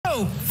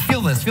So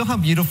feel this. Feel how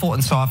beautiful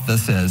and soft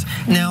this is.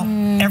 Now,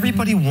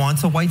 everybody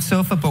wants a white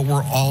sofa, but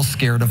we're all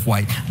scared of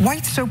white.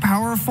 White's so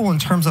powerful in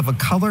terms of a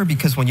color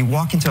because when you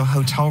walk into a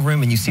hotel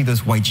room and you see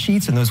those white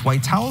sheets and those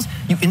white towels,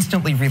 you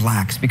instantly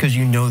relax because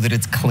you know that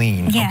it's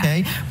clean,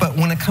 okay? But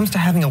when it comes to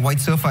having a white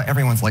sofa,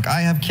 everyone's like,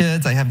 I have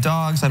kids, I have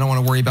dogs, I don't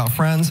want to worry about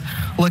friends.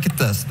 Look at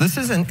this. This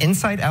is an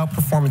InsideOut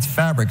Performance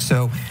Fabric.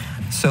 So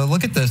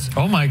look at this.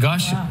 Oh my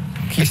gosh. Wow.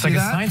 It's like a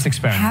science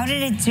experiment. How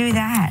did it do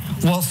that?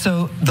 Well,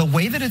 so the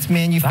way that it's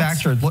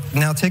manufactured, look,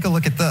 now take a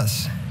look at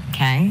this.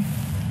 Okay.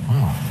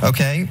 Oh.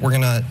 Okay,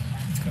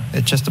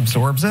 it just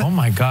absorbs it. Oh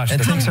my gosh. It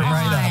takes it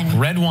right up.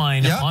 Red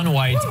wine on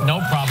white,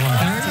 no problem.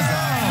 There you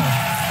go.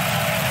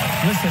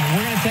 Listen,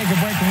 we're going to take a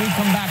break. When we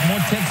come back,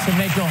 more tips to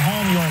make your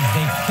home your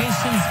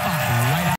vacation spot right after.